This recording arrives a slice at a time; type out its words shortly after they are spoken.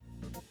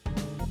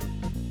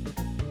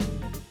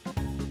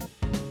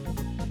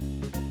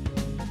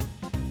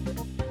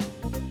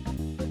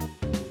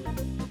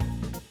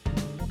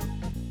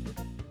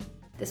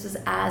This was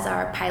as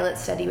our pilot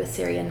study with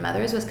Syrian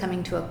mothers was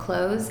coming to a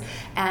close,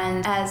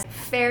 and as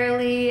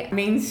fairly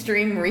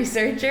mainstream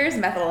researchers,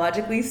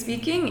 methodologically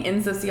speaking,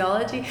 in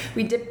sociology,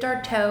 we dipped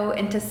our toe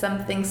into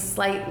something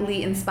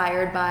slightly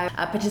inspired by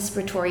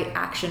participatory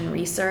action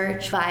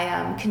research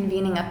by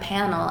convening a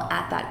panel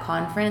at that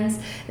conference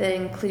that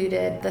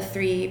included the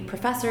 3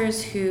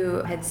 professors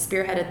who had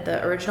spearheaded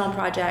the original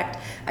project,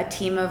 a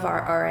team of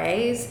our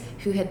RAs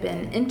who had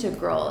been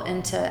integral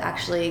into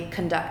actually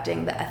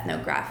conducting the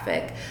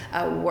ethnographic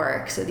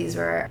work. So these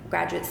were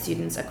graduate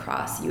students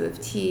across U of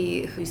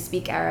T who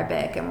speak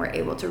Arabic and were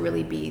able to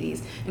really be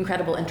these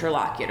incredible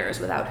interlocutors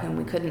without whom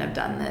we couldn't have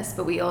done this.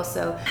 But we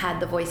also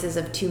had the voices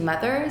of 2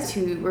 mothers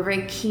who were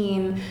very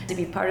keen to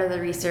be part of the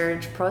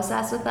research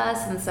process with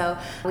us. And so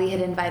we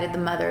had invited the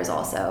mothers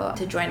also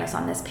to join us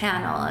on this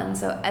panel. And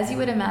so as you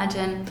would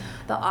imagine,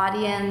 the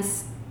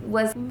audience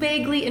was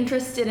vaguely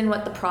interested in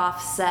what the prof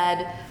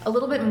said, a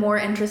little bit more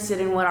interested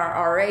in what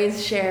our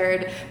RAs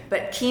shared,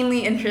 but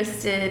keenly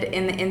interested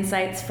in the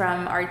insights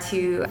from our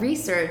 2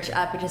 research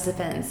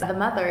participants, the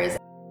mothers.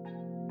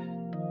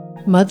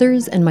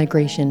 Mothers and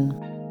migration.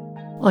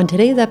 On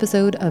today's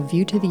episode of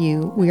View to the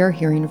U, we are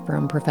hearing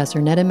from Professor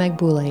Neda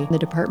Maghbouleh in the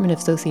Department of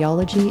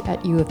Sociology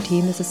at U of T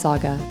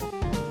Mississauga,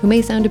 who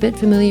may sound a bit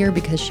familiar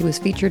because she was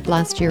featured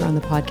last year on the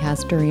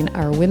podcast during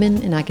our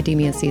Women in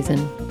Academia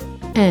season.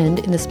 And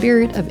in the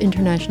spirit of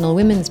International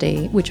Women's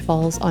Day, which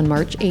falls on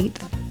March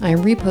 8th, I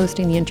am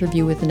reposting the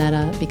interview with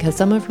Neda because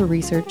some of her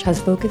research has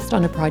focused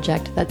on a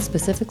project that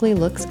specifically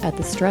looks at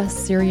the stress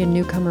Syrian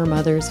newcomer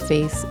mothers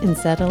face in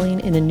settling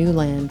in a new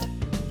land.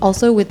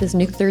 Also, with this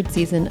new 3rd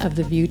season of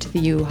The View to the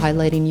U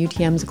highlighting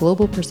UTM's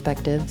global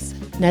perspectives,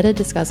 Neda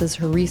discusses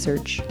her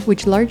research,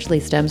 which largely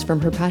stems from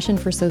her passion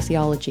for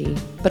sociology,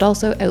 but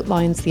also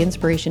outlines the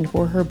inspiration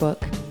for her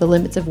book, The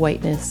Limits of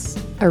Whiteness,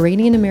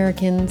 Iranian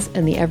Americans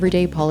and the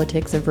Everyday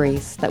Politics of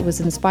Race, that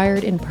was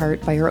inspired in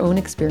part by her own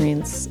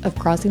experience of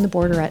crossing the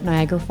border at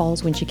Niagara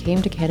Falls when she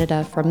came to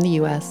Canada from the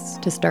US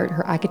to start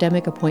her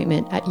academic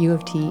appointment at U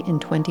of T in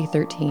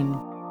 2013.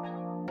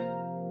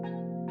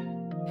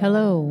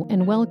 Hello,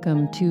 and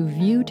welcome to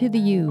View to the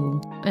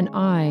U, an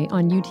eye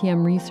on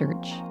UTM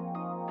research.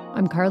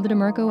 I'm Carla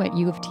DeMarco at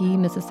U of T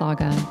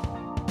Mississauga.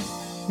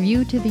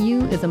 View to the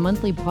U is a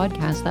monthly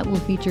podcast that will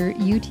feature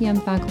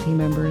UTM faculty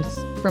members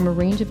from a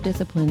range of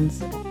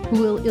disciplines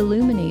who will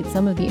illuminate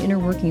some of the inner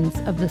workings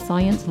of the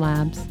science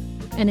labs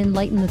and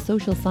enlighten the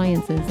social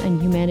sciences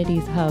and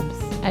humanities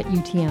hubs at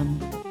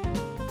UTM.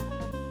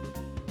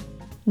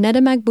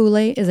 Neda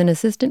Maghbouleh is an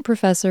assistant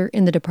professor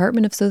in the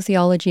Department of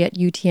Sociology at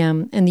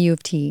UTM and the U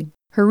of T.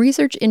 Her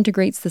research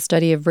integrates the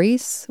study of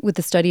race with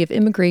the study of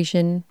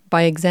immigration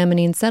by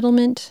examining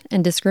settlement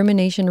and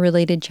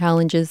discrimination-related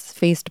challenges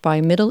faced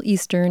by Middle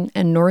Eastern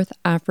and North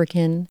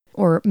African,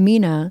 or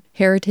MENA,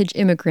 heritage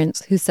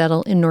immigrants who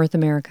settle in North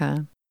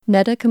America.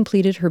 Neda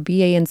completed her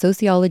BA in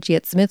sociology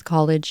at Smith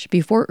College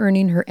before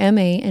earning her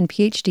MA and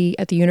PhD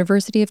at the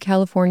University of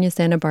California,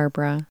 Santa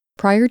Barbara.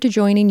 Prior to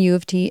joining U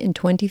of T in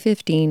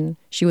 2015,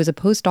 she was a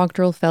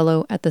postdoctoral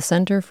fellow at the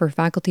Center for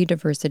Faculty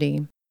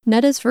Diversity.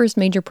 Neda's first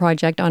major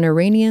project on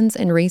Iranians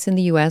and race in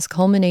the U.S.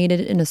 culminated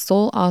in a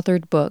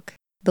sole-authored book,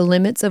 The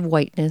Limits of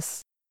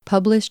Whiteness,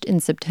 published in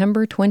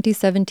September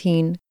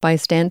 2017 by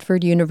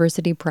Stanford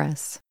University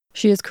Press.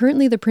 She is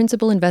currently the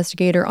principal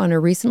investigator on a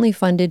recently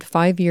funded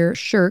 5-year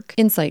SSHRC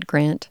Insight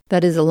grant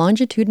that is a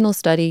longitudinal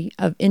study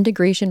of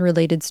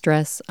integration-related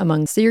stress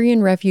among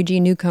Syrian refugee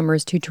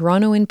newcomers to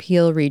Toronto and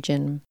Peel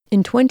region.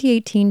 In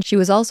 2018, she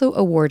was also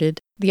awarded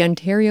the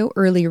Ontario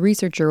Early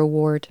Researcher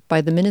Award by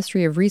the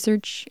Ministry of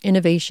Research,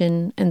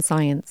 Innovation and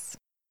Science.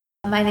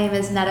 My name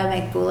is Neda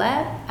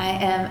Maghbouleh. I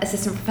am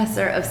assistant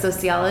professor of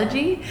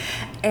sociology,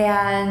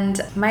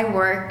 and my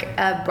work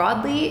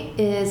broadly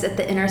is at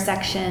the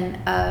intersection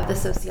of the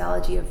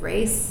sociology of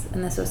race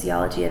and the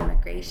sociology of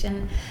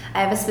immigration.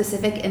 I have a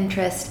specific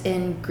interest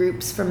in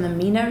groups from the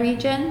MENA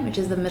region, which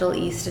is the Middle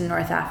East and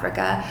North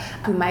Africa,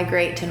 who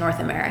migrate to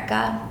North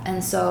America.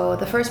 And so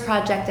the first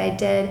project I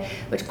did,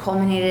 which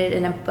culminated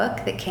in a book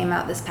that came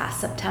out this past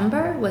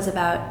September, was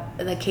about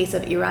the case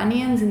of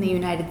Iranians in the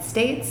United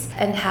States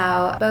and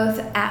how both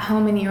at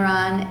home in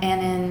Iran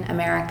and in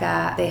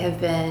America, they have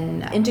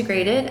been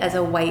integrated as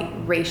a white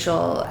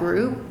racial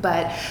group,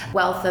 but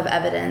wealth of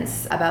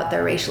evidence about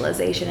their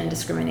racialization and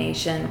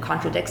discrimination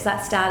contradicts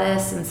that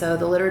status. And so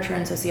the literature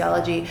in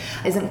sociology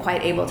isn't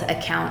quite able to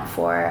account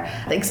for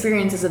the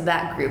experiences of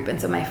that group. And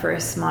so my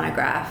first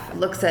monograph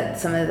looks at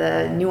some of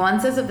the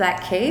nuances of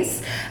that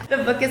case. The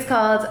book is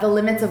called The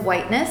Limits of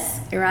Whiteness,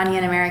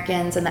 Iranian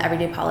Americans and the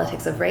Everyday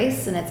Politics of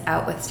Race, and it's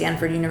out with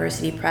Stanford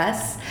University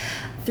Press.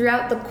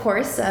 Throughout the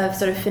course of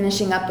sort of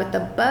finishing up with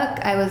the book,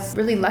 I was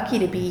really lucky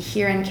to be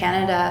here in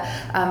Canada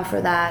for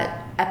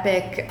that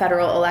epic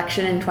federal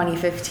election in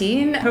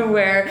 2015,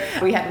 where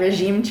we had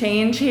regime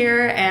change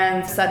here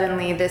and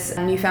suddenly this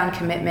newfound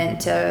commitment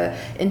to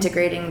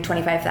integrating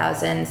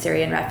 25,000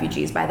 Syrian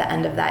refugees by the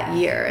end of that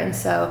year. And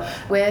so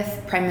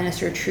with Prime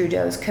Minister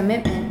Trudeau's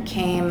commitment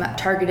came a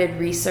targeted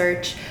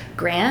research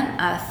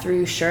grant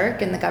through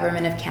SSHRC and the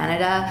Government of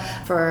Canada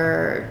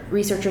for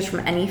researchers from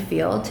any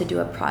field to do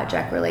a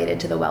project related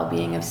to the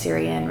well-being of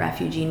Syrian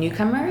refugee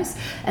newcomers.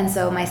 And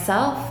so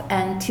myself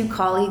and two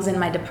colleagues in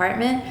my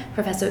department,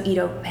 Professor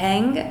Ido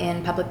Peng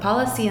in public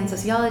policy and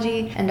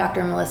sociology, and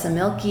Dr. Melissa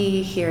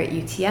Milkey here at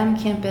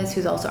UTM campus,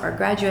 who's also our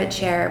graduate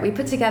chair, we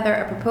put together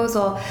a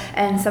proposal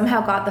and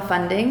somehow got the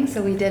funding.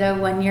 So we did a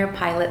one-year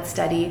pilot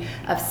study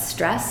of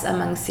stress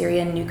among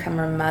Syrian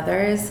newcomer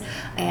mothers.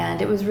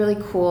 And it was really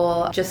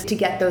cool just to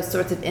get those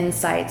sorts of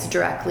insights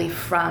directly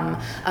from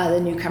the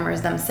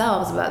newcomers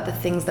themselves about the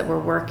things that were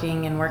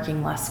working and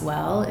working less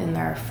well in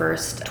their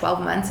first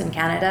 12 months in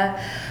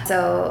Canada.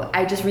 So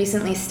I just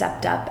recently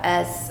stepped up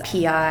as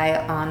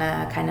PI on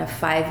a kind of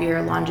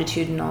 5-year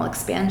longitudinal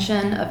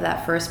expansion of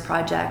that first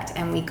project,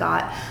 and we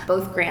got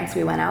both grants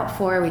we went out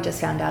for. We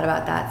just found out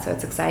about that, so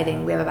it's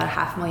exciting. We have about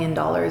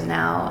 $500,000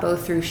 now,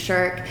 both through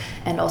SSHRC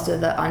and also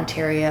the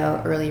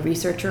Ontario Early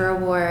Researcher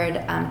Award,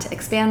 to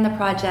expand the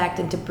project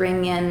and to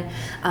bring in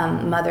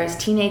mothers,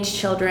 teenage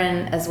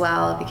children as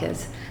well,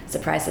 because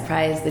surprise,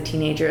 surprise, the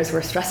teenagers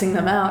were stressing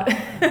them out.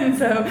 And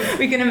so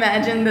we can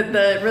imagine that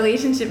the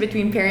relationship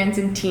between parents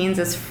and teens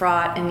is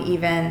fraught in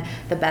even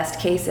the best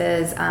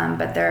cases,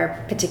 but there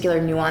are particular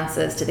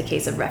nuances to the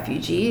case of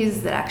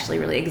refugees that actually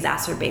really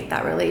exacerbate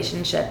that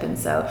relationship. And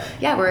so,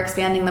 yeah, we're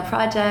expanding the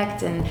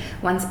project, and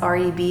once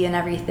REB and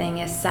everything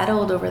is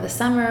settled over the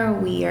summer,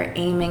 we are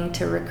aiming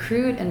to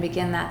recruit and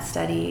begin that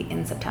study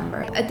in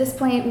September. At this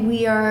point,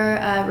 we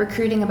are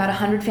recruiting about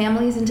 100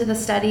 families into the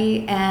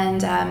study,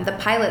 and the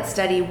pilot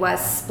study was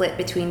split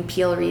between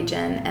Peel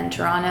Region and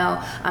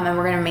Toronto, and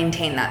we're going to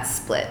maintain that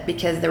split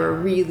because there were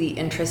really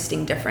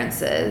interesting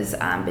differences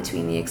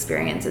between the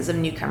experiences of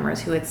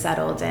newcomers who had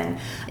settled in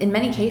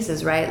many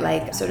cases, right,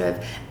 like sort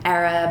of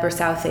Arab or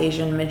South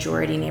Asian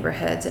majority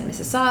neighborhoods in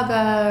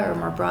Mississauga or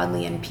more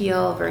broadly in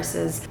Peel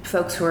versus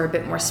folks who are a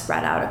bit more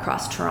spread out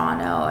across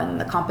Toronto,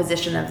 and the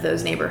composition of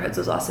those neighborhoods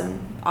was also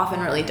often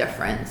really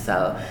different.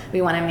 So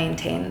we want to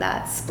maintain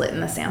that split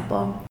in the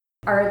sample.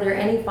 Are there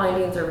any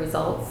findings or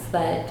results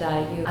that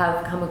you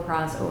have come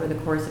across over the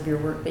course of your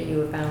work that you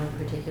have found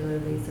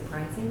particularly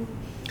surprising?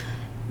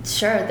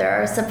 Sure, there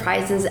are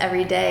surprises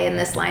every day in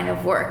this line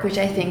of work, which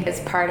I think is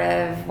part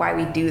of why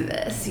we do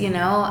this, you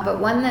know. But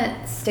one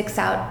that sticks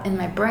out in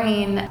my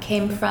brain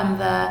came from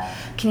the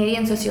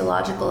Canadian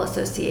Sociological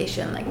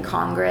Association, like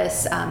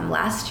Congress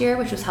last year,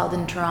 which was held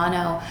in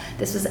Toronto.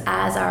 This was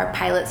as our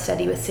pilot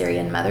study with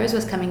Syrian mothers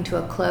was coming to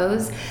a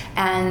close.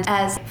 And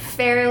as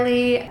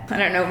fairly,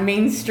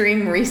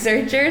 mainstream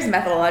researchers,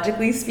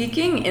 methodologically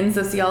speaking, in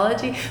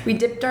sociology, we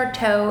dipped our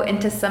toe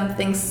into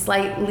something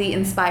slightly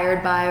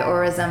inspired by or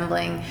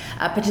resembling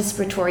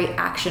participatory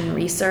action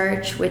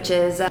research, which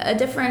is a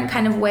different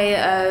kind of way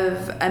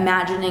of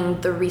imagining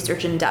the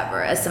research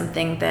endeavor as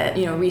something that,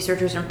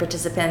 researchers and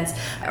participants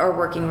are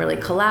working really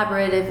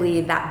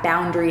collaboratively. That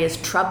boundary is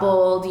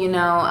troubled,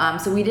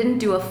 so we didn't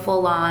do a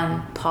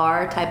full-on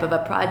PAR type of a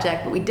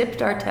project, but we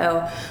dipped our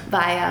toe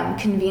by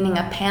convening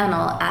a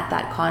panel at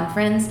that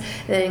conference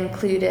that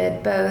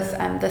included both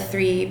the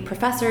 3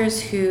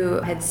 professors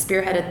who had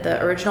spearheaded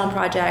the original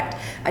project,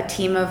 a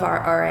team of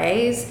our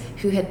RAs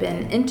who had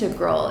been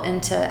integral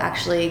into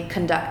actually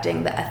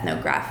conducting the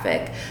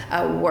ethnographic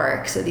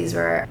work. So these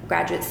were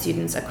graduate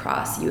students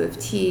across U of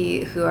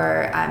T who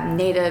are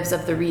natives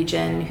of the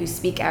region, who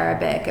speak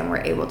Arabic, and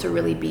were able to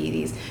really be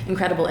these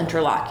incredible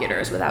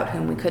interlocutors without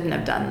whom we couldn't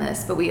have done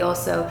this. But we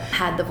also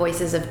had the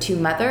voices of 2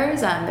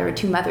 mothers. There were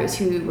 2 mothers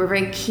who were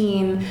very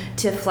keen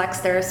to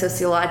flex their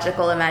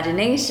sociological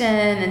imagination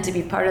and to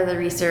be part of the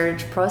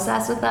research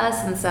process with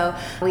us. And so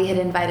we had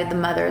invited the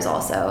mothers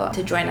also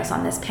to join us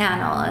on this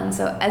panel. And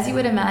so as you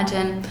would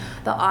imagine,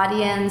 the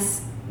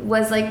audience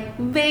was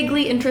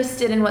vaguely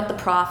interested in what the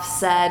prof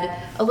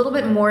said, a little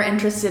bit more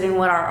interested in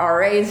what our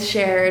RAs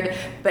shared,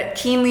 but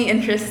keenly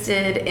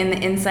interested in the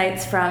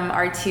insights from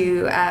our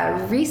 2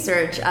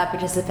 research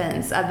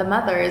participants, the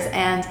mothers.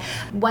 And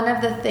one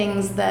of the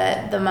things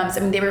that the moms,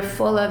 they were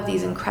full of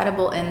these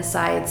incredible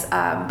insights,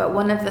 but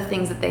one of the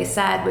things that they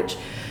said, which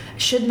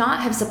should not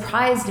have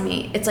surprised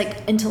me. It's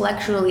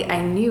intellectually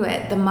I knew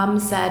it. The mom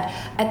said,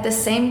 at the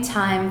same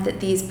time that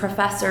these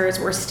professors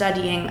were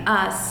studying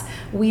us,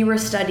 we were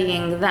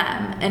studying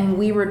them, and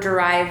we were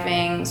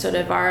deriving sort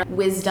of our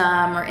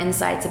wisdom or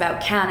insights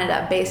about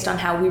Canada based on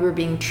how we were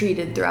being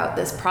treated throughout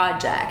this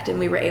project. And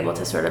we were able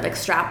to sort of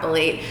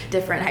extrapolate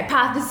different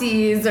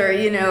hypotheses or,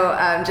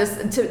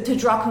 just to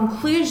draw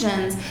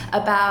conclusions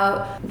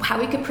about how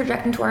we could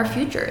project into our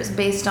futures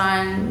based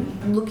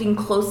on looking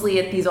closely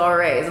at these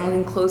RAs and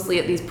looking closely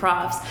at these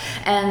profs.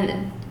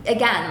 And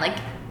again,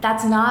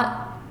 that's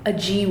not a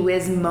gee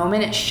whiz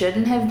moment. It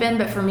shouldn't have been,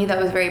 but for me that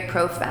was very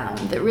profound,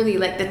 that really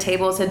the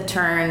tables had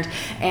turned,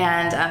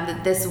 and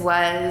that this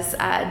was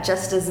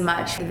just as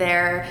much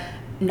their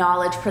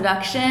knowledge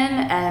production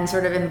and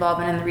sort of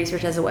involvement in the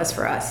research as it was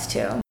for us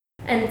too.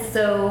 And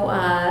so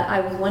I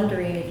was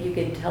wondering if you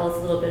could tell us a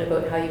little bit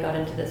about how you got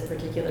into this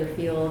particular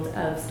field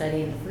of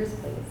study in the first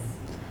place.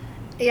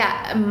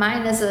 Yeah,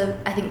 mine is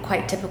I think,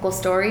 quite typical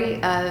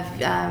story of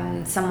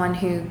someone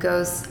who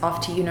goes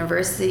off to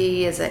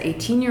university as an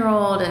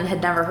 18-year-old and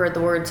had never heard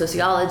the word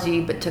sociology,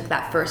 but took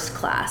that first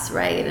class,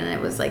 right? And it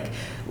was like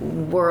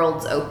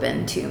worlds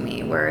open to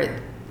me,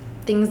 where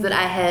things that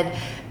I had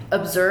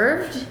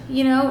observed,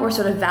 were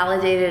sort of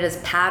validated as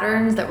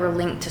patterns that were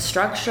linked to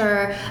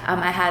structure.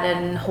 I had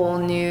a whole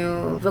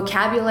new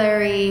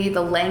vocabulary,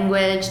 the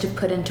language to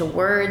put into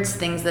words,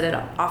 things that had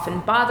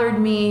often bothered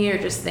me or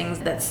just things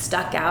that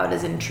stuck out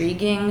as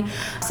intriguing.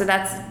 So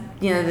that's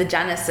the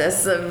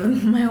genesis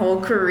of my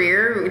whole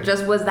career. It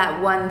just was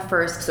that one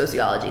first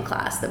sociology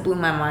class that blew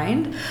my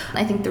mind.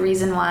 I think the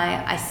reason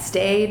why I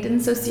stayed in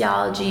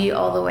sociology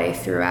all the way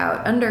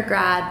throughout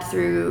undergrad,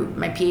 through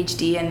my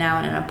PhD, and now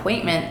in an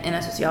appointment in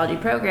a sociology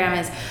program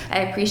is I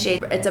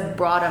appreciate it's a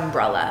broad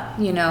umbrella,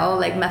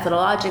 like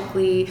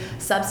methodologically,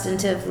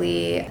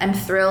 substantively. I'm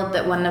thrilled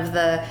that one of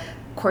the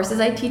courses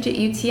I teach at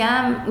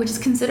UTM, which is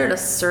considered a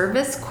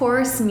service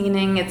course,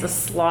 meaning it's a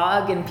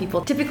slog and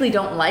people typically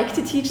don't like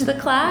to teach the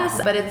class,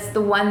 but it's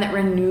the one that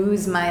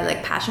renews my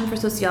passion for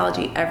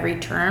sociology every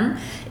term,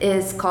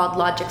 is called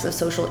Logics of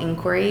Social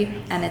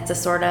Inquiry. And it's a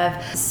sort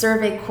of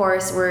survey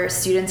course where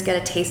students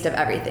get a taste of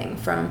everything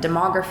from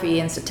demography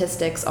and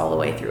statistics all the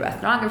way through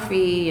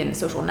ethnography and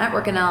social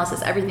network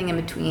analysis, everything in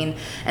between.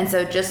 And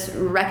so just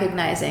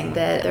recognizing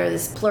that there's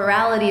this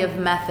plurality of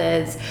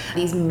methods,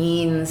 these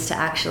means to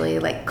actually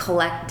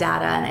collect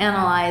data and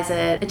analyze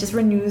it. It just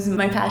renews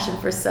my passion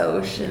for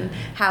soc and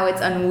how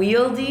it's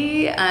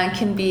unwieldy,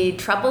 can be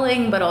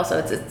troubling, but also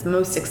it's its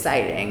most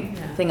exciting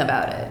thing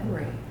about it.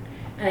 Right.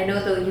 And I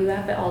know, though, you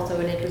have also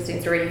an interesting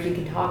story, if you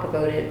can talk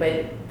about it,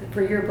 but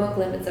for your book,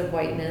 Limits of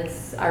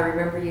Whiteness, I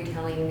remember you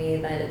telling me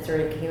that it sort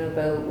of came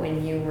about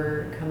when you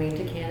were coming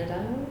to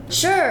Canada.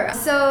 Sure.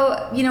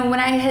 So, when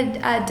I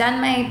had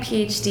done my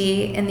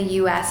PhD in the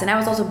U.S., and I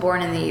was also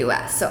born in the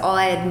U.S., so all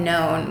I had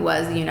known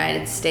was the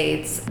United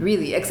States,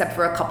 really, except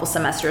for a couple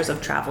semesters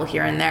of travel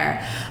here and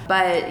there.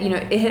 But,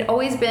 it had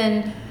always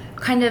been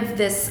kind of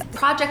this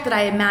project that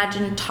I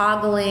imagined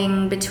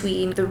toggling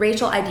between the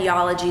racial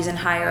ideologies and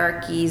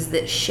hierarchies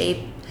that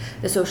shape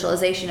the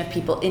socialization of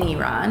people in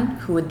Iran,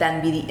 who would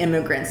then be the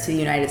immigrants to the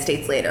United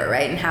States later,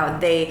 right? And how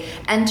they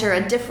enter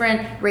a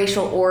different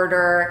racial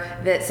order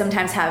that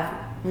sometimes have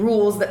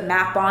rules that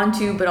map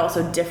onto but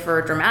also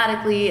differ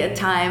dramatically at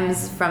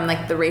times from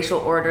the racial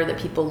order that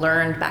people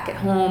learned back at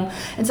home.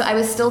 And so I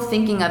was still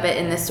thinking of it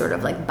in this sort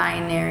of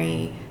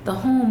binary, the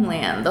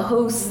homeland, the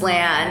host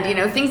land,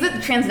 things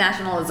that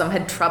transnationalism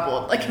had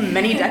troubled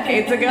many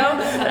decades ago.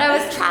 But I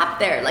was trapped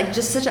there,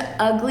 just such an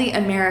ugly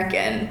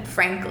American,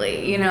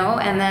 frankly,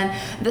 and then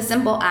the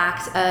simple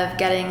act of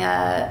getting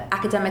a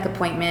academic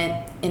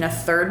appointment in a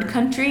third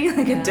country,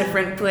 a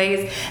different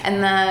place,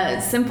 and the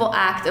simple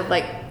act of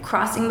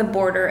crossing the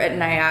border at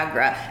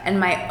Niagara, and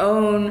my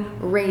own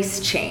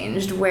race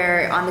changed,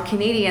 where on the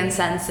Canadian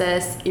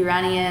census,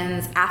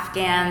 Iranians,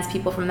 Afghans,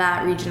 people from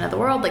that region of the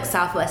world,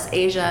 Southwest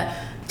Asia,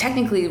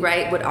 technically,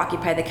 right, would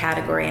occupy the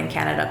category in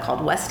Canada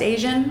called West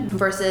Asian,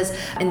 versus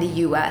in the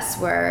US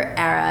where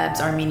Arabs,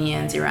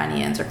 Armenians,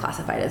 Iranians are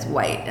classified as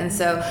white. And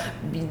so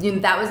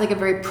that was a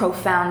very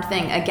profound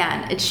thing.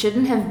 Again, it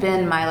shouldn't have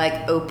been my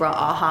Oprah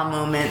aha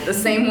moment, the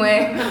same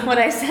way what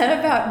I said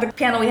about the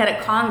panel we had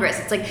at Congress.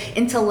 It's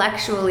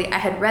intellectually, I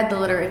had read the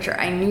literature,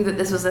 I knew that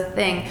this was a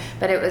thing,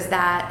 but it was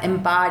that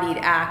embodied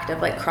act of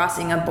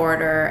crossing a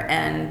border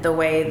and the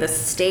way the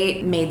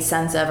state made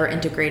sense of or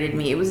integrated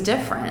me. It was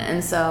different.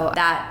 And so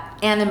that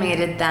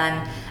animated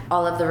then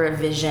all of the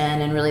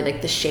revision and really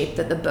the shape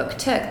that the book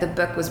took. The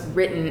book was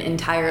written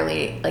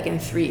entirely in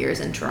 3 years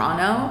in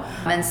Toronto.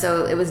 And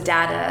so it was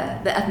data,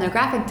 the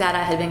ethnographic data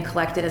had been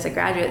collected as a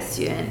graduate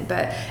student,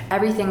 but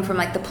everything from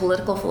the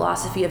political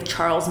philosophy of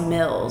Charles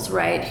Mills,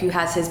 right, who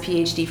has his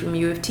PhD from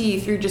U of T,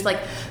 through just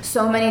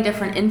so many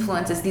different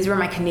influences. These were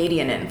my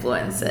Canadian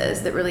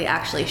influences that really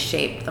actually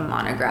shaped the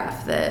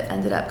monograph that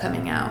ended up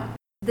coming out.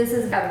 This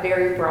is a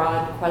very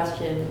broad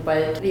question,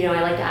 but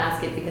I like to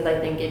ask it because I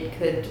think it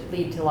could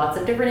lead to lots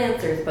of different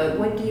answers. But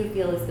what do you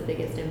feel is the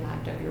biggest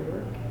impact of your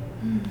work?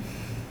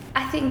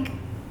 I think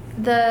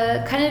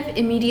the kind of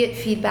immediate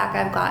feedback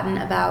I've gotten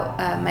about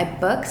my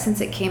book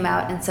since it came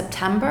out in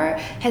September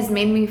has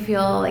made me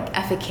feel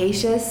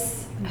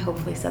efficacious. I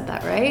hopefully said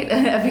that right.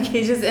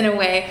 Efficacious in a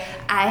way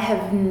I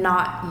have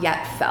not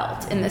yet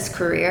felt in this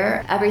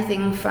career.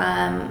 Everything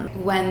from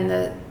when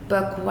the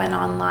book went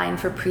online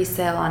for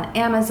pre-sale on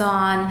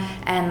Amazon,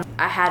 and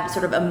I had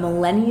sort of a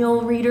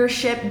millennial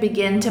readership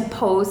begin to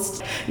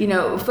post,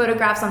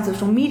 photographs on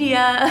social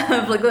media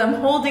of them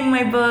holding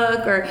my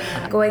book or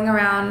going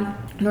around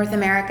North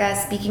America,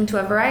 speaking to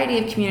a variety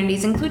of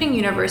communities, including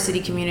university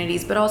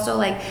communities, but also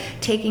like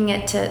taking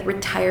it to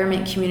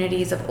retirement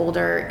communities of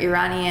older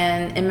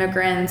Iranian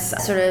immigrants,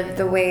 sort of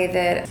the way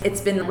that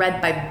it's been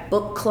read by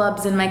book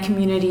clubs in my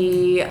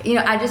community. You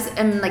know, I just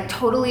am like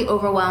totally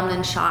overwhelmed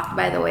and shocked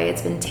by the way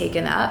it's been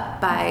taken up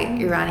by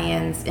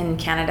Iranians in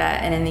Canada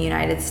and in the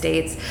United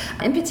States,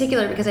 in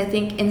particular because I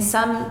think in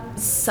some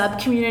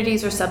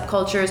sub-communities or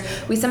subcultures,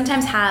 we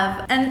sometimes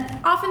have,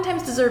 and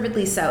oftentimes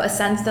deservedly so, a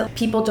sense that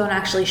people don't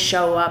actually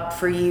show up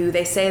for you.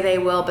 They say they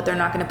will, but they're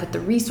not going to put the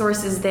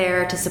resources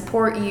there to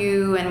support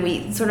you. And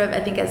we sort of, I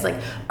think as like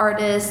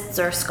artists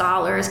or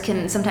scholars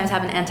can sometimes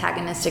have an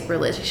antagonistic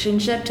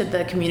relationship to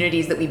the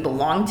communities that we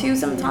belong to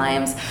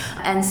sometimes.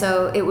 And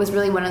so it was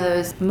really one of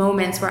those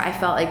moments where I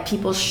felt like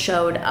people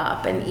showed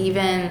up, and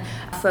even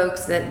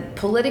folks that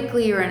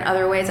politically or in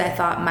other ways I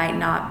thought might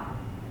not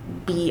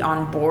be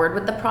on board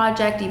with the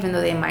project, even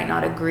though they might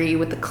not agree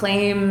with the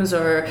claims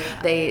or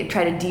they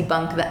try to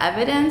debunk the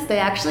evidence, they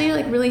actually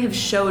like really have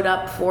showed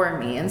up for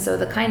me. And so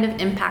the kind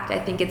of impact I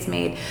think it's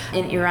made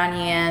in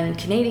Iranian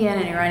Canadian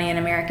and Iranian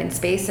American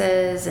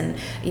spaces, and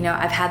you know,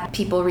 I've had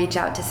people reach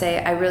out to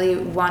say I really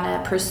want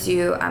to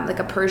pursue like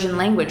a Persian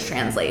language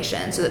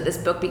translation so that this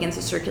book begins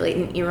to circulate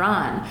in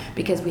Iran,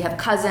 because we have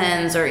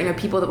cousins or, you know,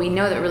 people that we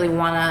know that really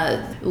want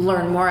to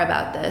learn more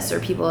about this. Or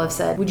people have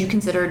said, would you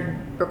consider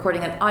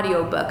recording an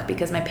audiobook,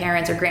 because my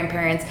parents or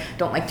grandparents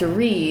don't like to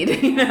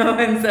read, you know?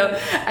 And so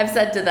I've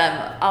said to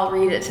them, I'll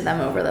read it to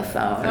them over the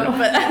phone,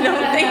 but I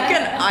don't think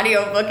an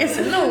audiobook is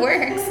in the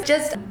works.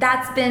 Just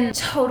that's been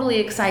totally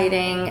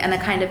exciting and a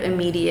kind of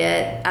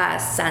immediate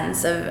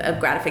sense of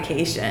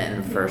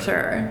gratification for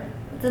sure.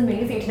 It's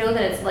amazing to know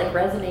that it's like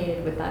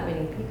resonated with that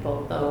many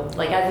people, though.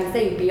 Like, as you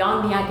say,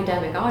 beyond the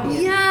academic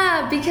audience.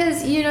 Yeah,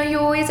 because, you know, you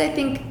always, I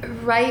think,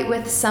 write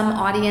with some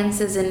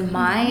audiences in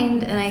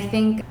mind. And I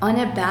think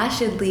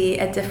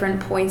unabashedly at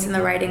different points in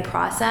the writing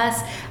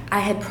process, I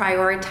had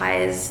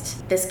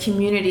prioritized this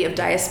community of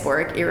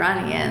diasporic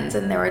Iranians.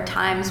 And there were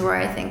times where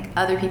I think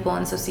other people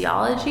in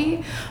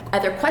sociology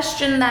either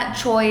questioned that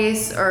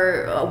choice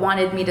or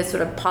wanted me to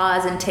sort of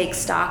pause and take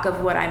stock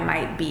of what I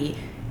might be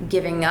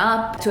giving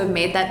up to have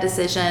made that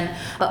decision.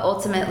 But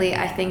ultimately,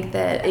 I think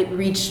that it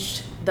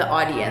reached the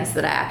audience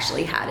that I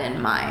actually had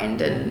in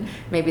mind. And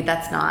maybe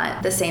that's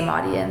not the same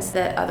audience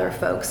that other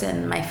folks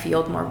in my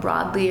field more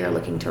broadly are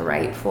looking to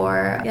write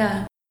for.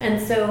 Yeah. And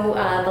so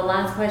the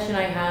last question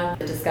I have,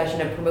 the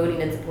discussion of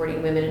promoting and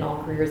supporting women in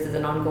all careers is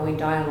an ongoing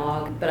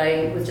dialogue, but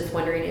I was just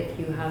wondering if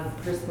you have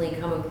personally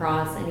come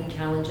across any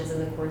challenges in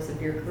the course of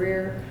your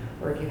career,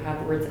 or if you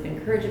have words of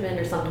encouragement,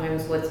 or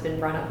sometimes what's been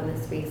brought up in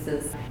this space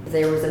is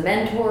there was a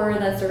mentor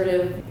that sort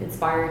of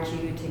inspired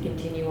you to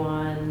continue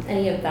on,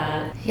 any of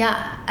that?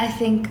 Yeah, I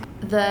think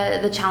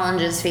the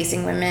challenges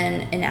facing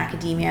women in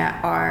academia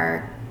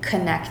are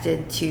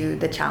connected to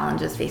the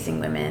challenges facing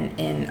women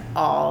in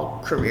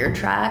all career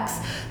tracks.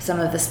 Some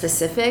of the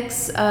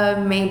specifics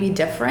may be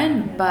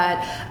different, but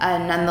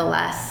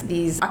nonetheless,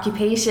 these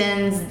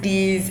occupations,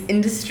 these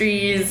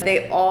industries,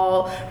 they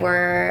all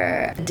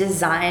were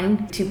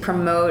designed to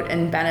promote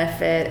and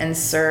benefit and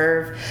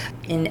serve,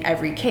 in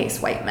every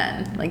case, white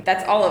men. Like,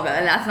 that's all of it,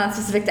 and that's not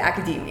specific to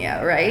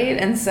academia, right?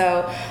 And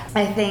so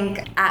I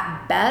think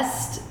at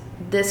best,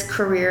 this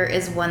career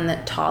is one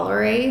that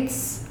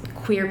tolerates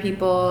queer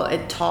people,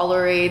 it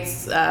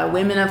tolerates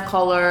women of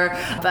color,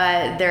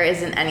 but there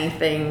isn't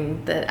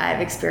anything that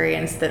I've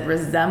experienced that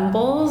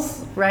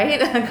resembles,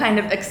 right, a kind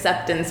of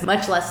acceptance,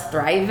 much less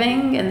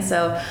thriving. And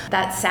so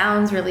that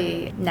sounds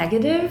really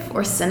negative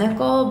or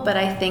cynical, but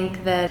I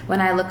think that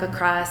when I look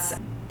across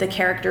the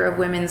character of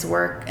women's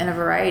work in a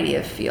variety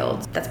of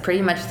fields, that's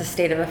pretty much the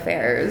state of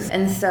affairs.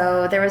 And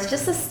so there was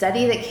just a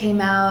study that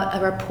came out,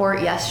 a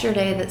report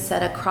yesterday that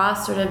said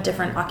across sort of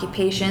different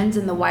occupations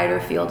in the wider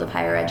field of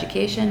higher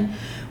education,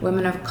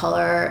 women of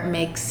color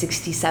make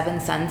 67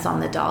 cents on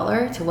the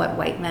dollar to what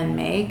white men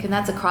make. And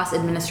that's across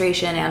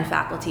administration and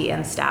faculty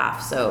and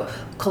staff. So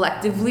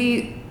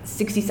collectively,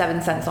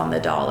 67 cents on the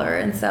dollar.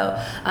 And so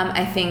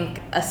I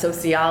think a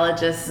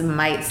sociologist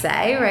might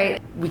say,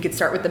 right, we could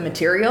start with the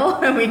material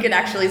and we could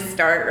actually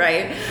start,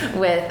 right,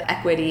 with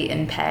equity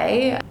in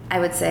pay. I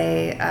would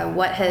say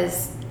what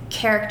has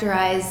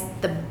characterized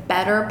the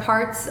better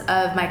parts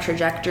of my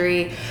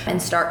trajectory in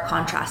stark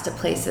contrast to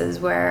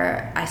places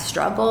where I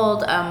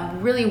struggled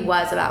really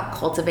was about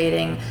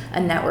cultivating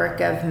a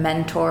network of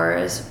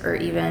mentors, or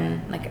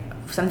even like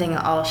something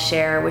I'll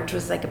share, which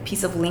was like a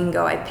piece of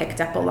lingo I picked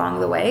up along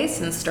the way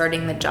since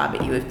starting the job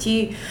at U of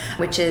T,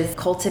 which is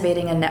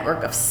cultivating a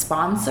network of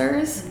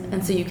sponsors.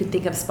 And so you could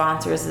think of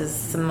sponsors as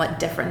somewhat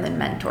different than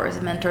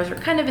mentors. Mentors are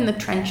kind of in the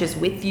trenches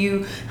with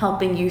you,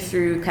 helping you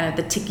through kind of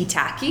the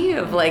ticky-tacky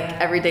of like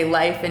everyday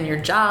life and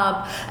your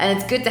job. And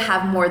it's good to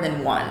have more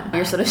than one.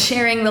 You're sort of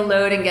sharing the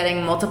load and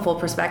getting multiple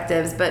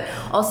perspectives, but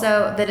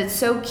also that it's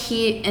so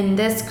key in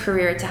this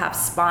career to have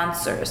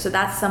sponsors. So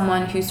that's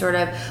someone who sort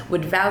of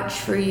would vouch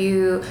for you,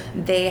 you.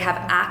 They have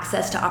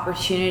access to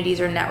opportunities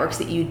or networks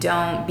that you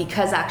don't,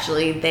 because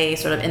actually they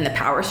sort of in the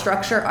power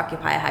structure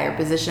occupy a higher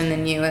position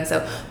than you. And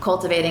so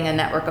cultivating a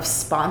network of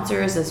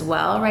sponsors as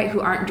well, right,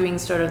 who aren't doing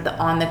sort of the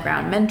on the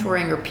ground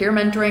mentoring or peer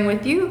mentoring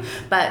with you,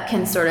 but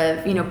can sort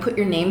of, put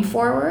your name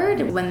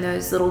forward when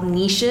those little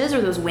niches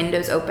or those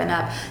windows open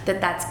up,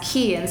 that's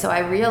key. And so I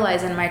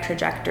realized in my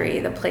trajectory,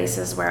 the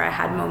places where I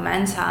had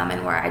momentum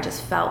and where I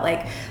just felt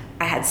like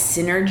I had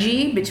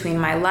synergy between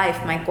my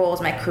life, my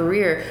goals, my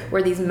career,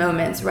 were these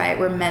moments, right,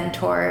 where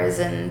mentors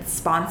and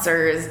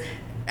sponsors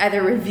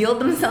either revealed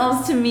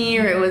themselves to me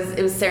or it was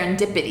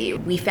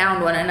serendipity. We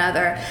found one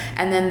another.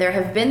 And then there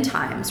have been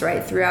times,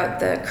 right, throughout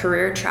the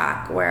career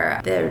track where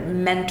the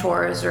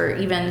mentors or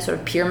even sort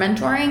of peer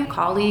mentoring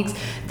colleagues,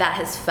 that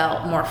has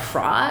felt more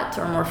fraught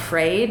or more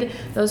frayed,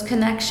 those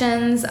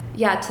connections.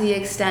 Yeah, to the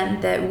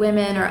extent that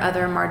women or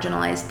other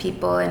marginalized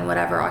people in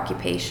whatever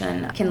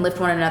occupation can lift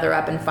one another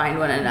up and find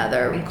one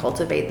another and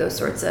cultivate those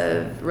sorts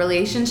of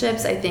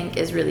relationships, I think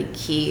is really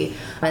key.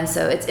 And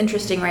so it's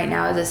interesting right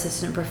now as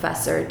assistant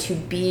professor to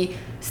be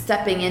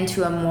stepping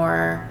into a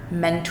more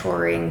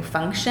mentoring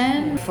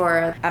function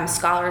for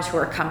scholars who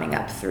are coming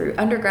up through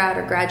undergrad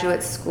or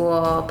graduate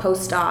school,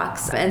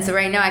 postdocs. And so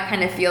right now I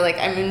kind of feel like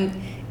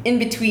I'm in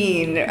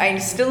between. I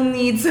still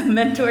need some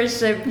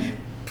mentorship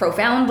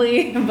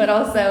profoundly, but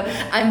also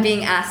I'm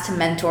being asked to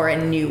mentor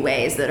in new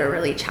ways that are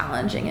really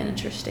challenging and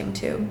interesting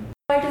too.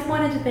 I just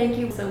wanted to thank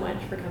you so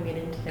much for coming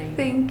in today.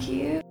 Thank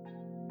you.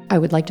 I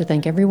would like to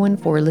thank everyone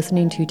for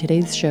listening to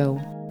today's show.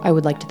 I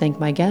would like to thank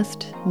my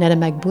guest, Netta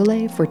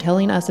Magbule, for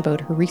telling us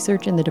about her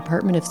research in the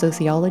Department of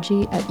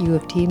Sociology at U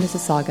of T,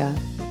 Mississauga.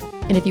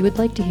 And if you would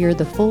like to hear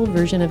the full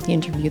version of the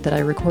interview that I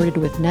recorded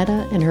with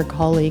Netta and her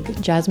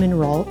colleague Jasmine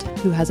Ralt,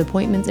 who has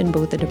appointments in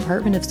both the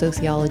Department of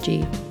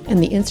Sociology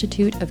and the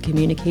Institute of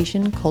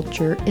Communication,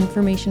 Culture,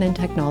 Information and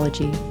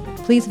Technology,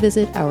 please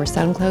visit our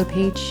SoundCloud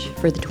page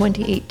for the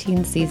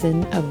 2018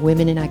 season of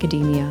Women in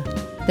Academia.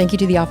 Thank you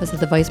to the Office of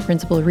the Vice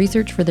Principal of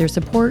Research for their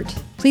support.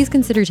 Please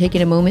consider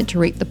taking a moment to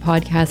rate the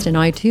podcast in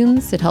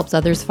iTunes. It helps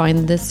others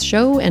find this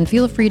show, and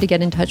feel free to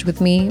get in touch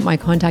with me. My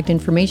contact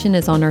information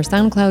is on our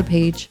SoundCloud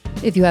page.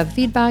 If you have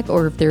feedback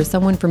or if there's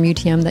someone from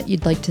UTM that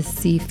you'd like to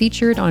see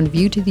featured on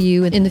View to the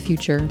U in the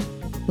future.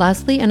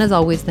 Lastly, and as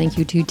always, thank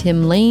you to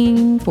Tim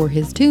Lane for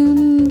his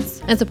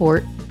tunes and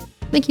support.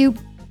 Thank you.